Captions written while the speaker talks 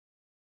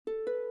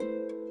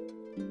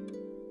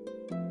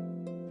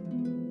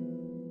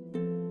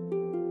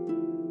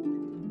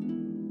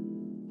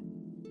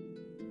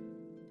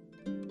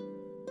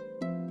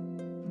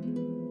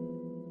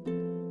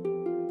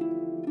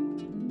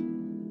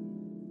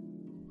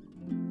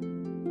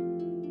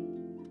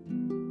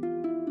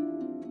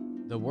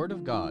The Word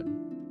of God.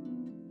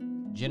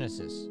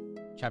 Genesis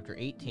chapter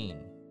 18.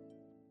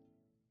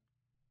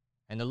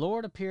 And the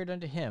Lord appeared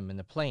unto him in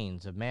the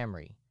plains of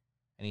Mamre,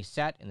 and he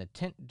sat in the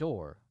tent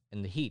door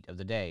in the heat of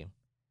the day.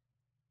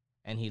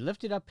 And he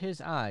lifted up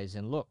his eyes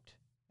and looked,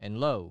 and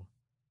lo,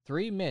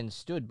 3 men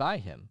stood by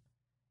him.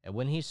 And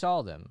when he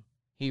saw them,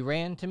 he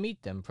ran to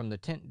meet them from the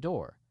tent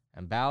door,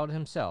 and bowed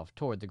himself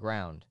toward the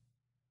ground.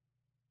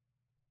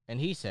 And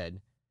he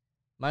said,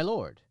 My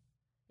Lord,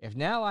 if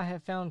now I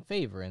have found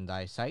favor in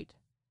thy sight,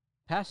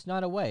 pass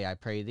not away, I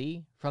pray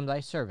thee, from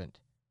thy servant.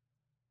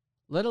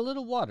 Let a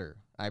little water,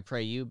 I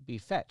pray you, be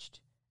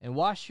fetched, and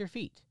wash your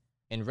feet,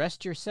 and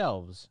rest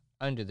yourselves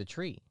under the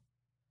tree.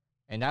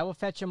 And I will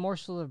fetch a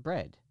morsel of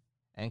bread,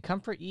 and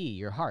comfort ye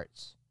your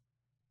hearts.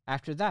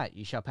 After that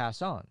ye shall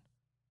pass on,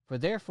 for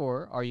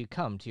therefore are you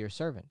come to your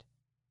servant.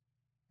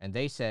 And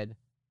they said,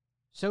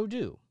 So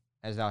do,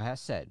 as thou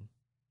hast said.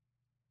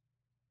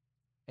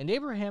 And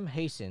Abraham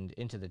hastened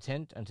into the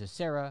tent unto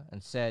Sarah,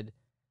 and said,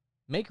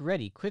 Make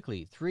ready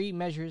quickly 3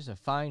 measures of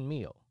fine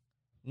meal,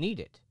 knead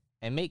it,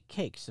 and make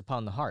cakes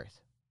upon the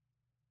hearth.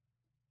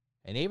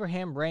 And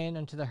Abraham ran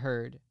unto the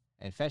herd,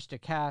 and fetched a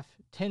calf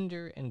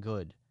tender and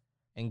good,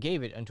 and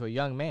gave it unto a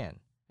young man,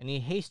 and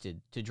he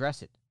hasted to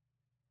dress it.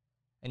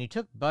 And he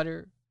took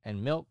butter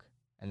and milk,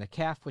 and the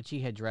calf which he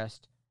had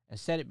dressed, and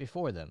set it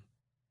before them,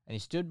 and he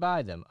stood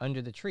by them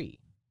under the tree,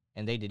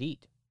 and they did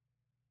eat.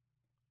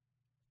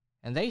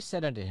 And they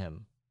said unto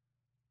him,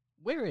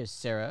 Where is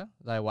Sarah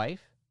thy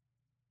wife?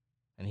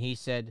 And he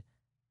said,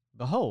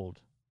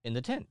 Behold, in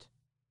the tent.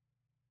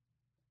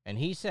 And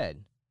he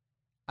said,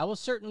 I will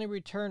certainly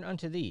return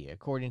unto thee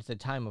according to the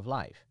time of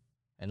life.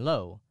 And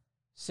lo,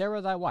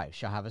 Sarah thy wife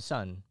shall have a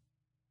son.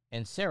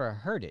 And Sarah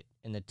heard it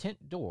in the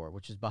tent door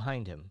which was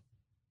behind him.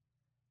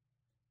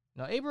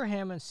 Now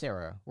Abraham and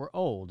Sarah were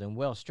old and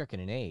well stricken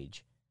in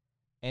age,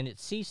 and it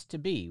ceased to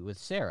be with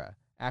Sarah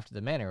after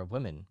the manner of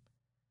women.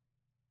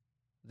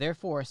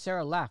 Therefore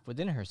Sarah laughed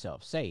within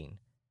herself, saying,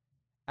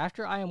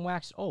 After I am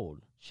waxed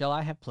old, shall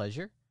I have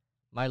pleasure,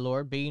 my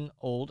Lord being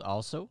old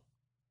also?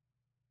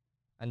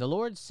 And the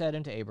Lord said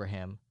unto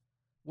Abraham,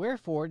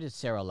 Wherefore did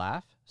Sarah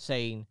laugh,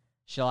 saying,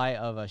 Shall I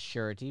of a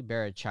surety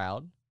bear a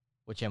child,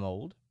 which am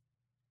old?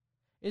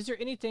 Is there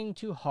anything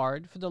too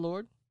hard for the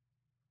Lord?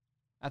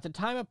 At the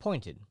time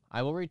appointed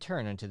I will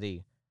return unto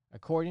thee,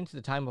 according to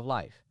the time of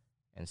life,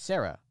 and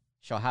Sarah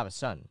shall have a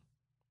son.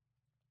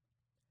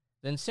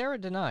 Then Sarah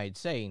denied,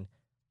 saying,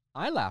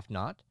 I laughed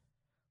not,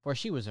 for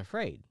she was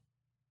afraid.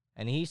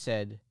 And he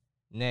said,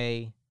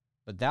 Nay,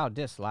 but thou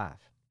didst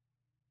laugh.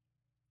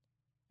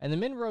 And the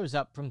men rose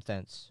up from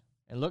thence,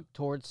 and looked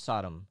towards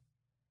Sodom.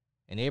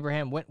 And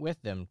Abraham went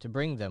with them to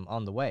bring them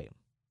on the way.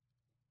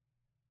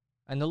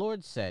 And the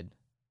Lord said,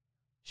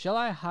 Shall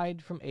I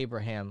hide from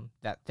Abraham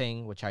that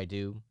thing which I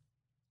do,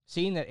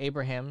 seeing that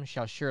Abraham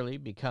shall surely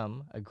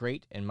become a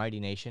great and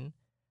mighty nation,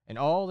 and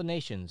all the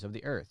nations of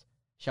the earth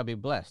shall be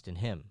blessed in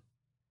him?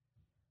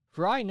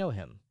 For I know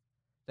him,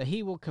 that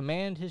he will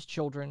command his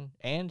children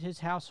and his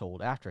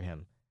household after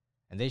him,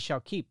 and they shall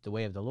keep the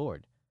way of the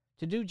Lord,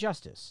 to do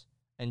justice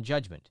and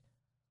judgment,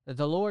 that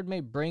the Lord may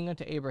bring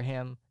unto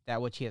Abraham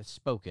that which he hath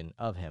spoken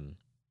of him.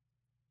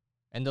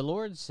 And the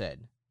Lord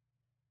said,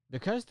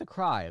 Because the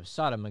cry of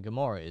Sodom and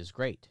Gomorrah is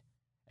great,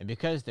 and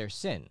because their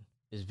sin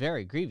is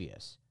very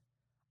grievous,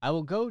 I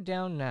will go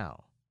down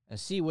now, and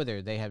see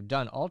whether they have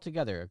done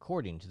altogether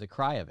according to the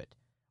cry of it,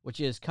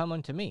 which is come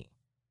unto me,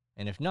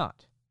 and if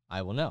not,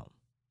 I will know.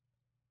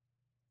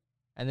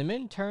 And the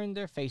men turned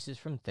their faces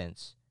from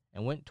thence,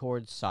 and went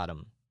towards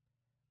Sodom.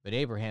 But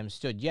Abraham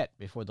stood yet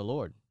before the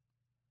Lord.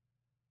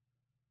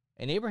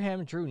 And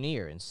Abraham drew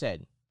near, and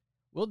said,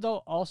 Wilt thou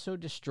also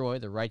destroy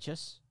the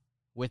righteous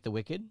with the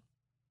wicked?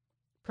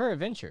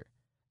 Peradventure,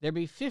 there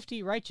be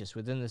 50 righteous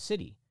within the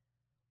city.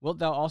 Wilt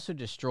thou also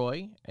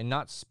destroy, and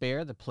not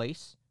spare the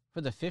place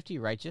for the 50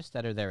 righteous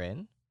that are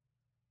therein?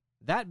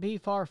 That be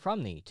far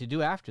from thee to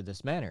do after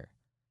this manner,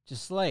 to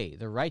slay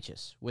the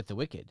righteous with the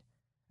wicked,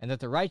 and that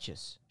the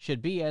righteous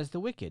should be as the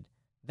wicked,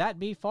 that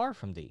be far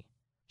from thee.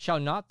 Shall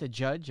not the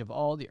judge of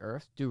all the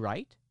earth do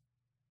right?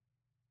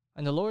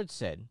 And the Lord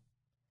said,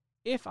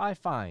 If I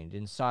find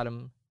in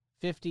Sodom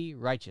 50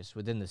 righteous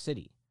within the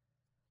city,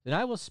 then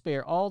I will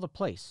spare all the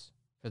place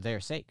for their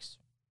sakes.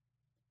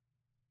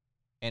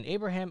 And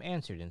Abraham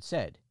answered and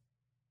said,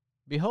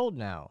 Behold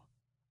now,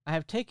 I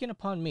have taken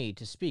upon me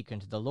to speak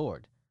unto the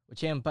Lord,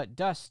 which am but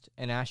dust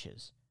and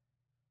ashes.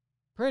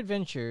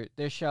 Peradventure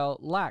there shall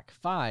lack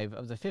 5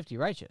 of the 50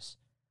 righteous.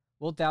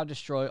 Wilt thou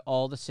destroy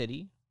all the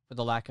city for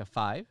the lack of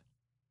 5?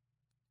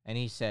 And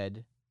he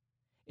said,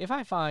 If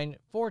I find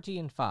 40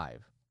 and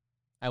 5,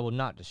 I will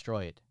not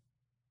destroy it.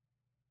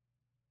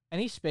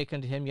 And he spake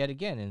unto him yet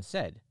again, and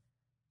said,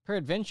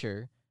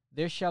 Peradventure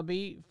there shall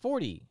be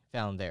 40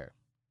 found there.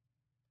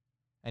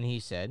 And he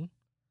said,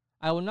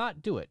 I will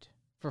not do it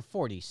for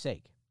 40's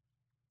sake.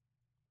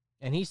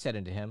 And he said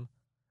unto him,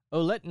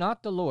 O let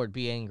not the Lord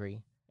be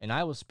angry, and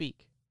I will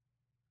speak.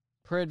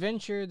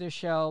 Peradventure there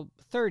shall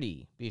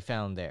 30 be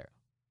found there.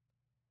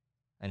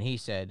 And he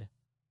said,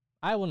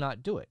 I will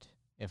not do it,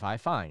 if I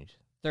find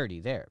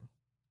 30 there.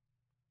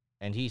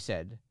 And he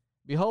said,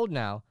 Behold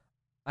now,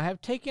 I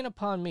have taken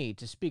upon me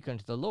to speak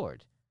unto the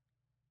Lord.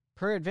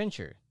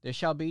 Peradventure there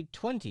shall be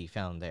 20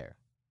 found there.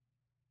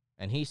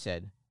 And he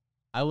said,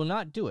 I will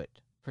not do it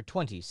for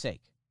 20's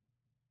sake.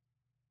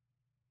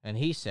 And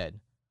he said,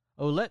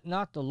 O let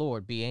not the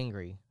Lord be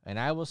angry, and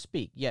I will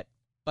speak yet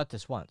but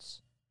this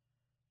once.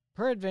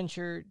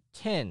 Peradventure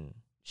 10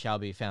 shall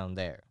be found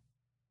there.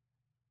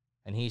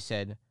 And he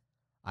said,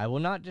 I will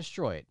not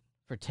destroy it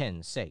for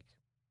 10's sake.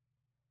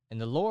 And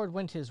the Lord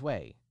went his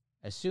way,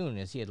 as soon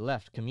as he had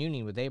left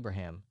communing with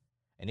Abraham,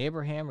 and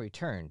Abraham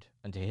returned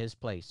unto his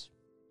place.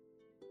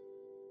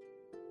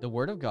 The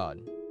Word of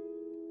God,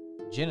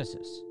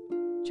 Genesis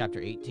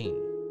chapter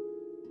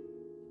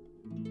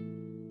 18.